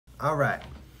All right.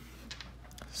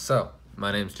 So,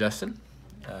 my name's Justin,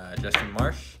 Justin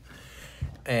Marsh,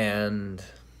 and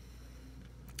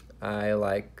I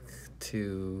like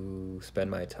to spend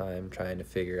my time trying to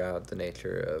figure out the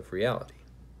nature of reality.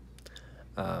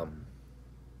 Um,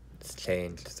 it's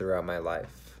changed throughout my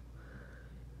life.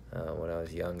 When I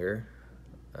was younger,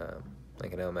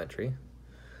 like in elementary,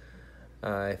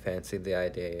 I fancied the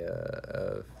idea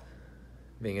of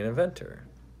being an inventor.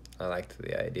 I liked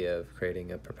the idea of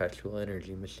creating a perpetual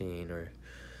energy machine or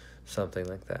something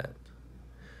like that.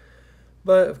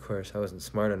 But of course, I wasn't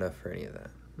smart enough for any of that.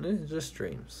 It was just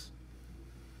dreams.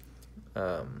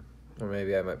 Or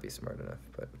maybe I might be smart enough,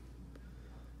 but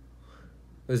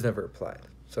it was never applied.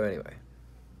 So anyway,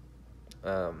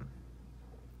 and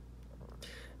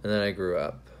then I grew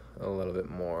up a little bit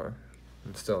more.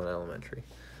 I'm still in elementary,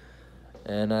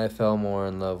 and I fell more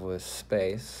in love with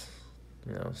space.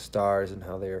 You know, stars and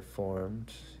how they are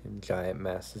formed in giant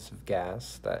masses of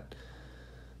gas that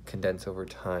condense over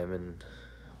time and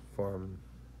form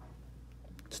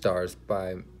stars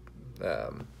by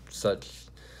such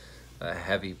a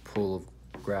heavy pull of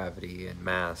gravity and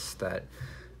mass that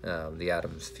the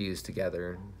atoms fuse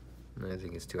together. I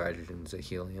think it's two hydrogens, a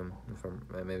helium, if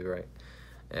I may be right.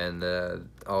 And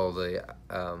all the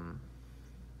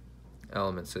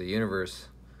elements of the universe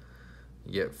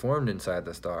get formed inside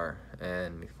the star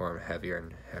and form heavier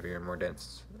and heavier and more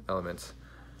dense elements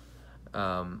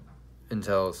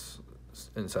until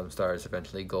in some stars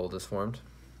eventually gold is formed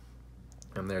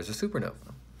and there's a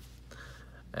supernova,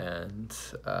 and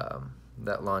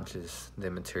that launches the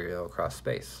material across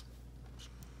space.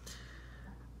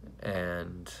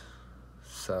 And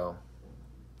so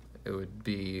it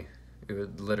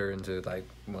would litter into like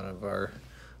our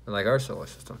solar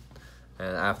system.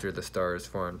 And after the star is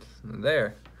formed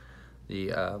there,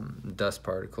 the dust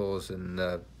particles and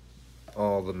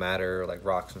all the matter, like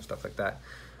rocks and stuff like that,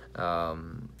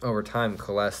 over time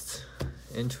coalesced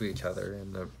into each other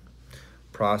in the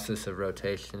process of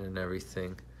rotation and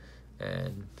everything,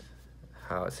 and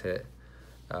how it's hit.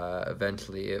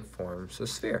 Eventually it forms a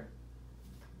sphere.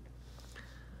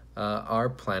 Our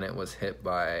planet was hit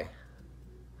by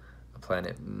a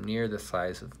planet near the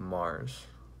size of Mars,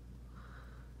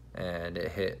 and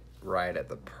it hit right at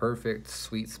the perfect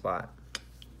sweet spot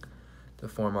to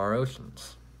form our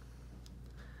oceans.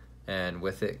 And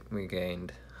with it, we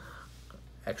gained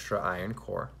extra iron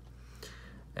core,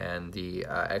 and the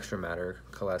extra matter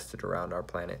coalesced around our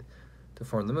planet to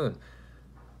form the moon.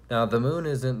 Now, the moon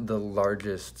isn't the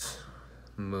largest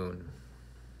moon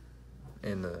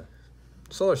in the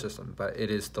solar system, but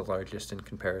it is the largest in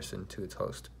comparison to its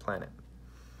host planet.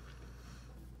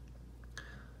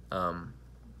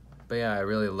 But yeah, I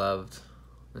really loved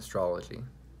astrology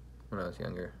when I was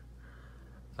younger.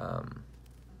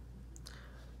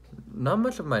 Not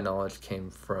much of my knowledge came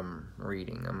from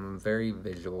reading. I'm very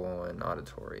visual and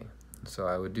auditory, so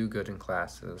I would do good in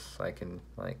classes. I can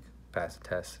pass a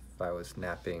test if I was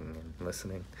napping and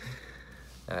listening.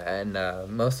 And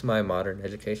most of my modern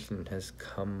education has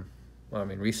come,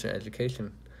 recent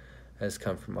education has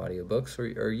come from audiobooks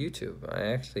or YouTube.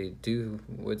 I actually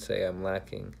would say I'm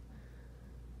lacking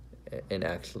in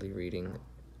actually reading.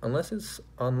 Unless it's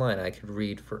online, I could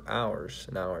read for hours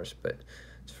and hours, but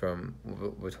it's from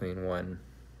between one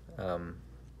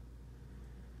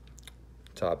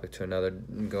topic to another,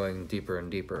 going deeper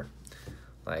and deeper.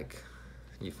 Like,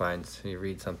 you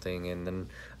read something and then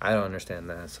I don't understand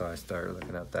that, so I start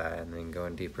looking up that and then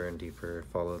going deeper and deeper,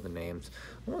 follow the names,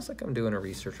 almost like I'm doing a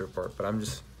research report, but I'm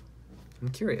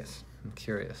curious.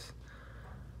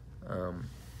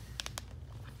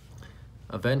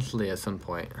 Eventually, at some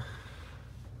point,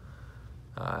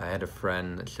 I had a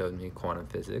friend that showed me quantum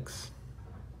physics,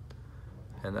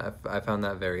 and I found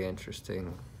that very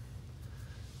interesting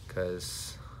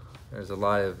because there's a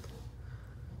lot of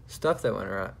stuff that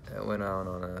went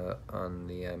on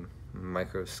the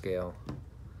micro scale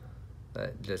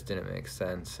that just didn't make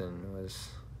sense and was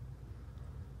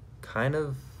kind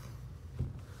of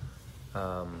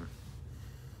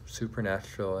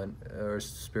supernatural or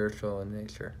spiritual in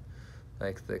nature,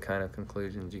 like the kind of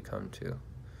conclusions you come to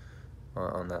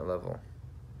on that level.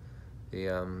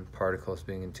 The particles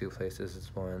being in two places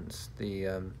at once,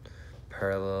 the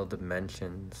parallel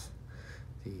dimensions,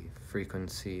 the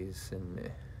frequencies and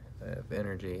of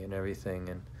energy and everything,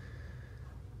 and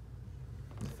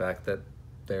the fact that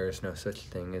there is no such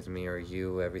thing as me or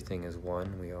you. Everything is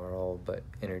one. We are all but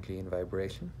energy and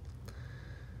vibration.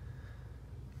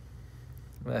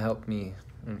 That helped me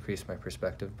increase my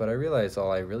perspective, but I realized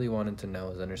all I really wanted to know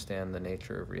is understand the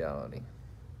nature of reality.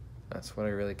 That's what I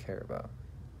really care about.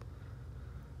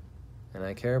 And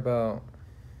I care about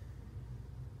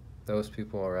those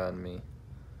people around me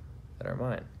that are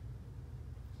mine.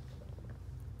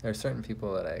 There are certain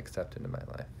people that I accept into my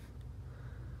life,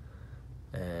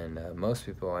 and most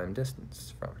people I'm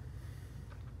distanced from.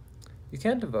 You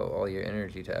can't devote all your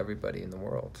energy to everybody in the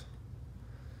world,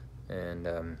 and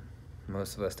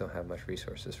most of us don't have much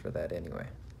resources for that anyway.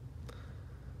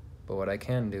 But what I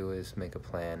can do is make a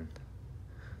plan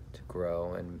to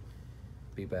grow and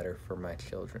be better for my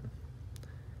children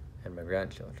and my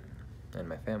grandchildren and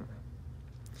my family.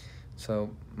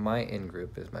 So my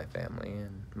in-group is my family,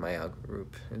 and my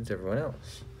out-group is everyone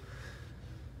else.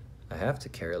 I have to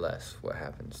care less what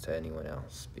happens to anyone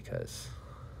else because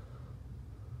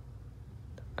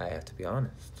I have to be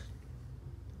honest.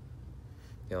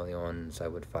 The only ones I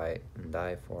would fight and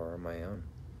die for are my own.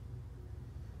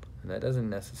 And that doesn't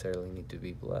necessarily need to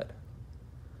be blood,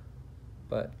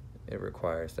 but it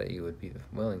requires that you would be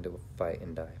willing to fight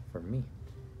and die for me.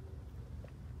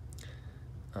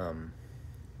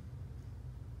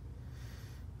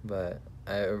 But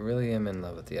I really am in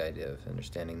love with the idea of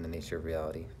understanding the nature of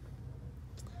reality.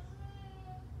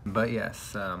 But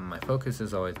yes, my focus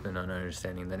has always been on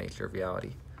understanding the nature of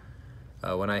reality.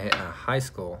 When I hit high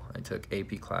school, I took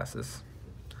AP classes.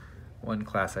 One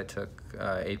class I took,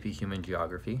 AP Human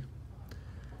Geography,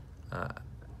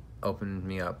 opened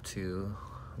me up to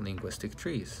linguistic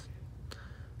trees,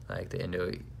 like the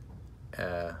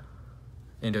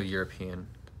Indo-European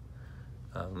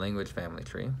language family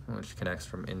tree, which connects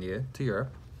from India to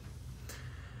Europe.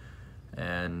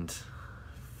 And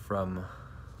from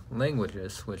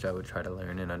languages, which I would try to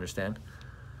learn and understand,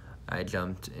 I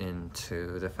jumped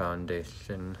into the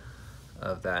foundation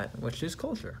of that, which is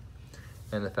culture,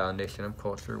 and the foundation of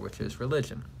culture, which is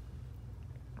religion.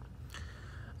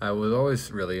 I was always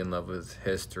really in love with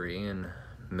history and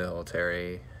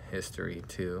military history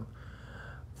too,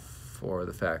 for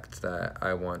the fact that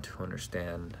I want to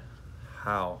understand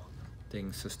how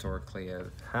things historically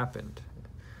have happened,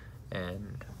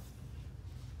 and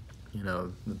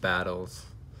the battles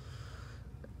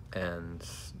and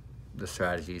the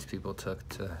strategies people took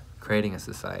to creating a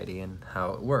society and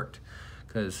how it worked,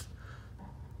 because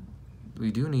we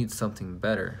do need something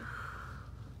better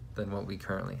than what we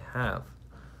currently have,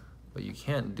 but you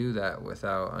can't do that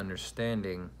without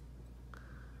understanding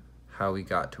how we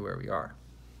got to where we are.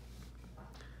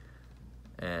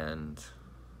 And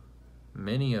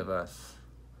many of us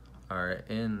are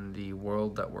in the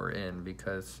world that we're in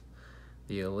because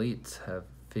the elites have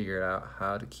figured out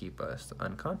how to keep us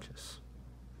unconscious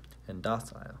and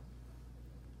docile.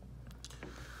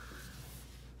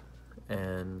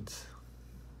 And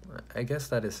I guess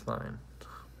that is fine,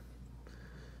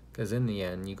 because in the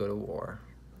end you go to war,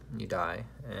 you die,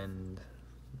 and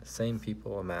the same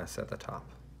people amass at the top.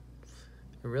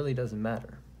 It really doesn't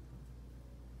matter.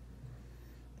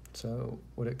 So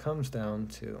what it comes down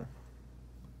to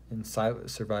in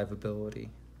survivability,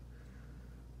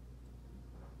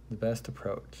 the best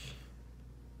approach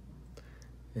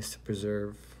is to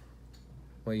preserve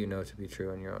what you know to be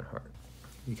true in your own heart.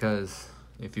 Because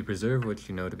if you preserve what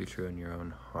you know to be true in your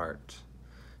own heart,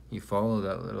 you follow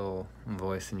that little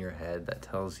voice in your head that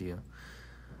tells you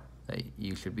that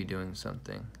you should be doing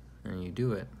something, and you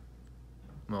do it,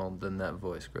 well, then that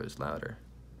voice grows louder,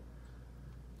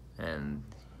 and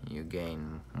you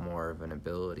gain more of an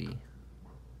ability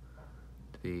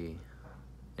to be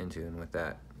in tune with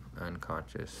that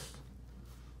unconscious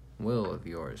will of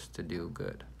yours to do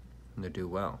good and to do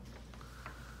well.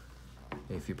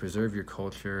 If you preserve your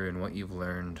culture and what you've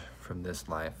learned from this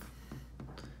life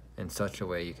in such a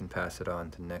way you can pass it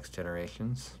on to next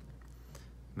generations,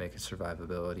 make a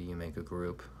survivability, you make a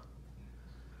group,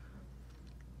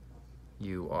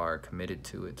 you are committed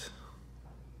to it,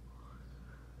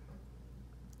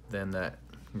 then that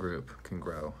group can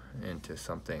grow into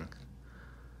something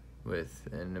with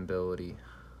an ability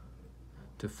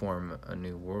to form a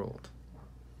new world.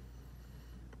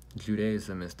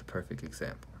 Judaism is the perfect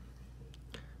example.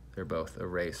 They're both a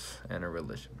race and a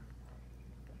religion.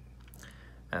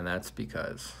 And that's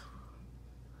because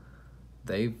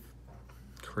they've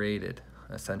created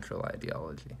a central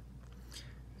ideology.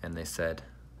 And they said,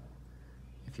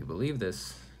 if you believe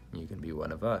this, you can be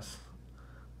one of us.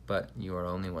 But you are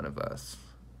only one of us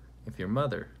if your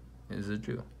mother is a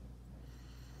Jew.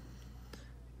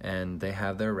 And they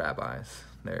have their rabbis,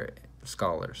 their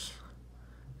scholars,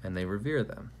 and they revere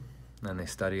them, and they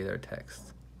study their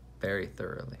texts very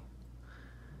thoroughly.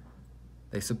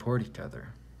 They support each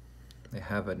other. They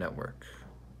have a network.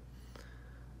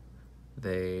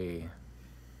 They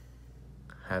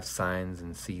have signs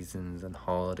and seasons and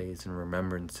holidays and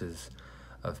remembrances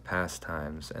of past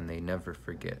times, and they never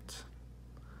forget.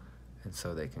 And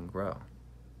so they can grow.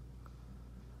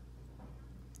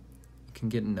 can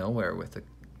get nowhere with the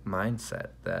mindset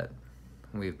that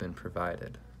we've been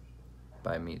provided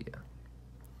by media.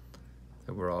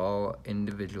 That we're all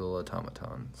individual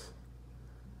automatons,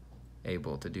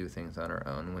 able to do things on our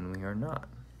own when we are not.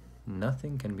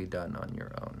 Nothing can be done on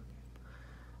your own,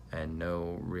 and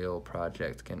no real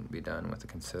project can be done with a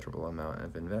considerable amount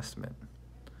of investment.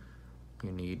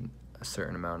 You need a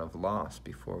certain amount of loss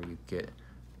before you get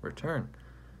return.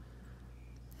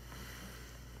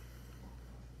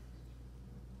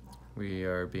 We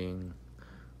are being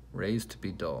raised to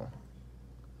be dull,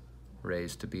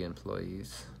 raised to be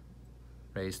employees,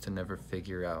 raised to never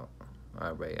figure out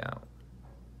our way out,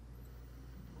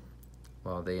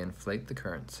 while they inflate the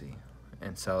currency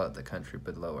and sell out the country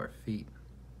below our feet.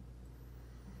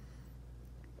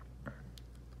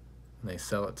 They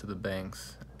sell it to the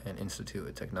banks and institute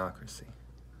a technocracy.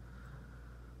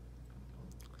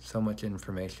 So much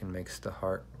information makes the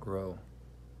heart grow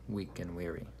weak and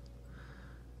weary.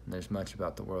 And there's much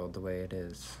about the world the way it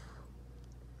is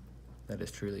that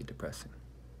is truly depressing.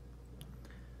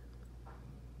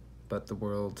 But the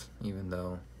world, even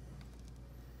though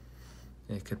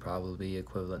it could probably be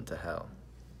equivalent to hell,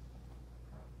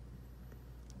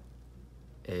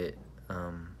 it's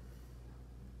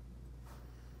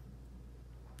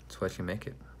what you make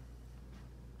it.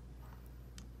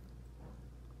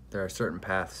 There are certain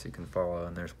paths you can follow,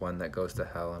 and there's one that goes to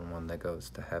hell and one that goes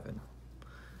to heaven.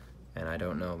 And I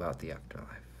don't know about the afterlife.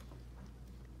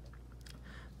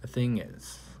 The thing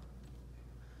is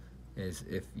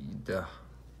if the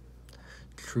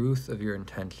truth of your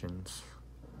intentions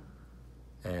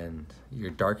and your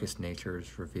darkest nature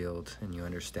is revealed and you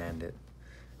understand it,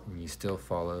 and you still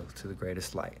follow to the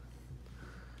greatest light,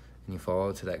 and you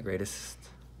follow to that greatest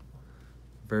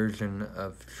version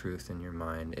of truth in your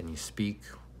mind, and you speak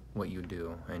what you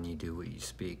do, and you do what you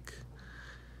speak,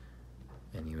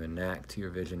 and you enact your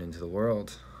vision into the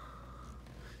world,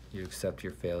 you accept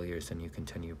your failures, and you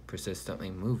continue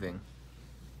persistently moving,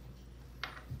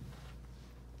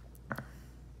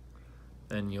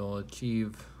 then you'll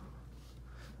achieve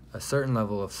a certain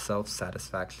level of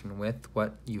self-satisfaction with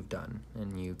what you've done,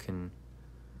 and you can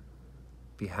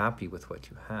be happy with what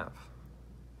you have.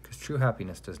 Because true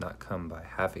happiness does not come by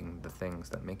having the things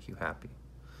that make you happy.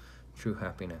 True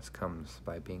happiness comes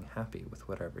by being happy with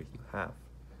whatever you have,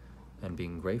 and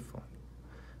being grateful,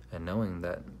 and knowing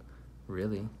that,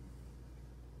 really,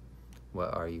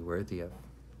 what are you worthy of?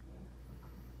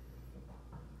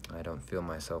 I don't feel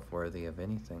myself worthy of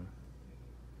anything.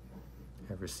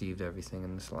 I've received everything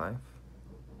in this life,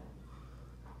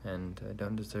 and I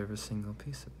don't deserve a single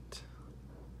piece of it.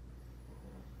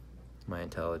 My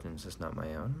intelligence is not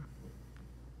my own.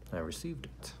 I received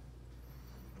it.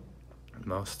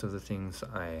 Most of the things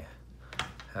I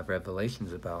have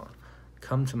revelations about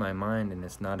come to my mind, and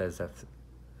it's not as if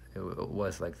it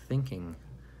was like thinking.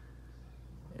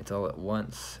 It's all at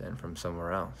once and from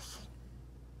somewhere else.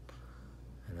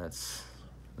 And that's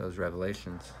those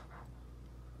revelations.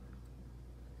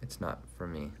 It's not for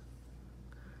me.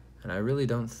 And I really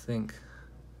don't think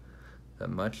that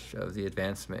much of the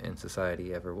advancement in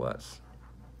society ever was.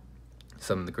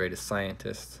 Some of the greatest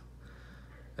scientists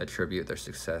attribute their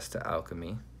success to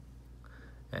alchemy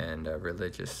and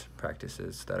religious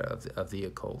practices that are of the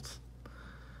occult,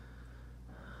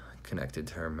 connected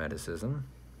to Hermeticism,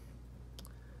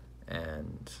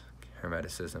 and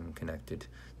Hermeticism connected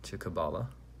to Kabbalah,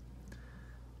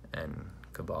 and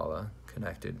Kabbalah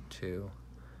connected to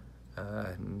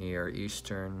Near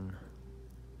Eastern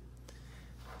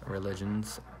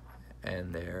religions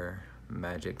and their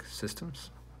magic systems.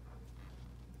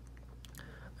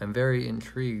 I'm very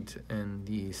intrigued in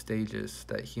the stages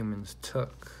that humans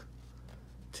took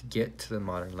to get to the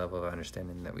modern level of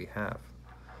understanding that we have.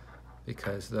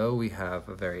 Because though we have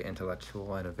a very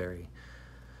intellectual and a very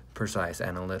precise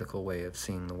analytical way of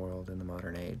seeing the world in the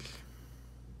modern age,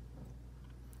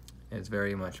 it's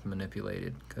very much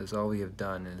manipulated, because all we have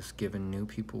done is given new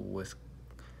people with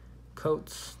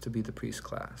coats to be the priest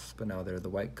class, but now they're the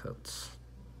white coats,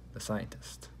 the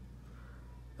scientists,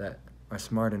 that are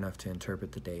smart enough to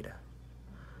interpret the data,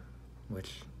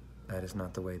 which that is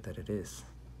not the way that it is.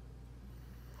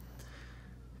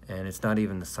 And it's not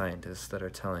even the scientists that are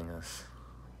telling us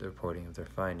the reporting of their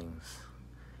findings.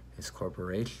 It's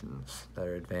corporations that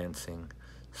are advancing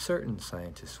certain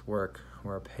scientists' work who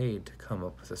are paid to come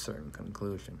up with a certain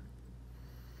conclusion.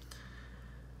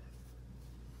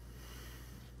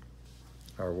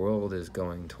 Our world is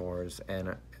going towards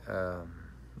an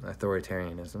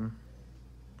authoritarianism,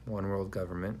 one world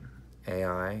government.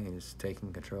 AI is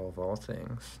taking control of all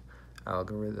things,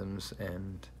 algorithms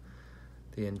and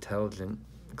the intelligent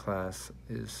class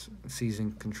is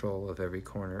seizing control of every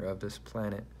corner of this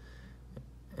planet.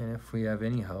 And if we have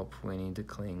any hope, we need to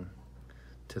cling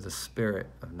to the spirit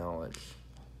of knowledge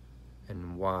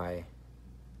and why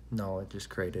knowledge is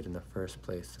created in the first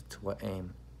place, to what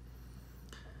aim.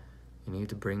 You need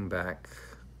to bring back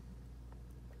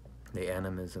the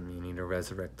animism. You need to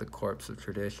resurrect the corpse of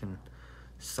tradition.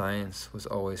 Science was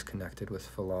always connected with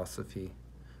philosophy,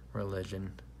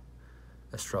 religion,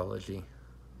 astrology,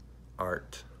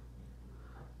 art.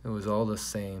 It was all the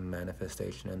same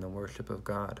manifestation in the worship of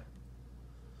God.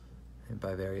 And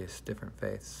by various different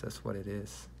faiths, that's what it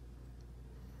is.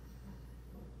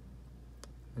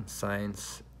 And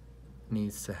science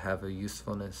needs to have a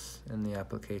usefulness in the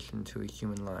application to a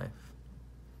human life.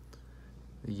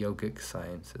 The yogic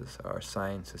sciences are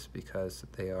sciences because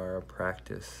they are a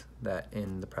practice that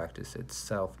in the practice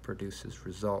itself produces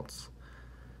results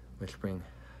which bring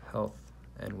health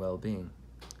and well-being.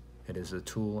 It is a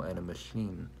tool and a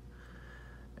machine,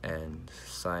 and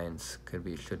science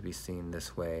should be seen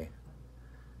this way.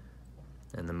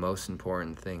 And the most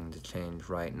important thing to change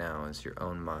right now is your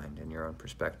own mind and your own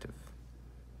perspective.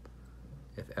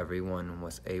 If everyone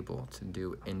was able to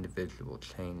do individual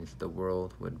change, the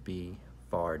world would be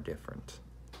far different.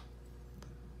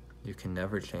 You can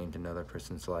never change another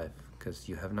person's life because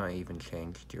you have not even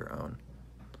changed your own.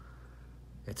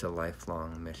 It's a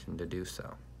lifelong mission to do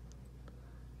so.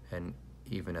 And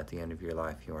even at the end of your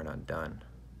life, you are not done.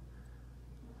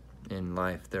 In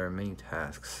life, there are many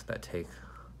tasks that take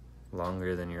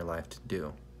longer than your life to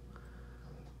do.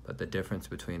 But the difference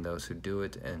between those who do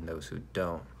it and those who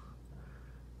don't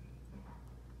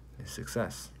is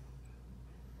success.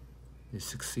 You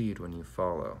succeed when you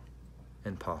follow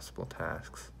impossible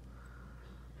tasks.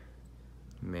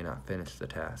 You may not finish the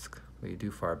task, but you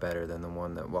do far better than the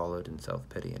one that wallowed in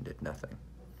self-pity and did nothing.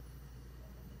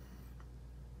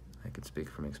 I could speak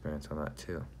from experience on that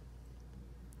too.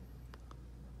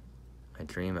 I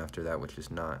dream after that which is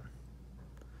not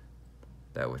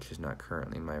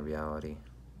currently my reality,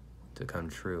 to come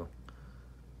true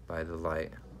by the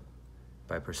light,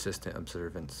 by persistent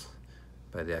observance,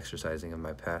 by the exercising of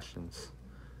my passions.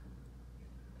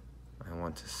 I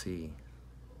want to see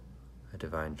a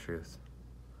divine truth.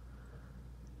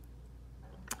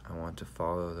 I want to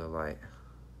follow the light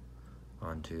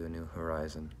onto a new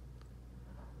horizon.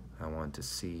 I want to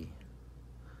see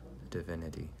the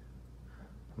divinity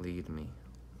lead me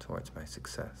towards my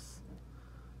success.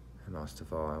 And most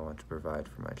of all, I want to provide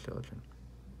for my children.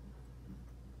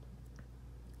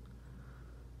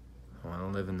 I want to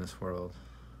live in this world,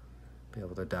 be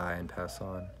able to die and pass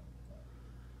on.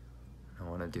 I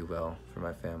want to do well for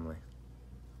my family.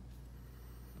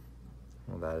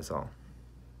 Well, that is all.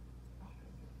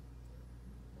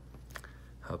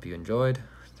 Hope you enjoyed.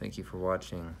 Thank you for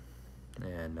watching,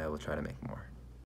 and I will try to make more.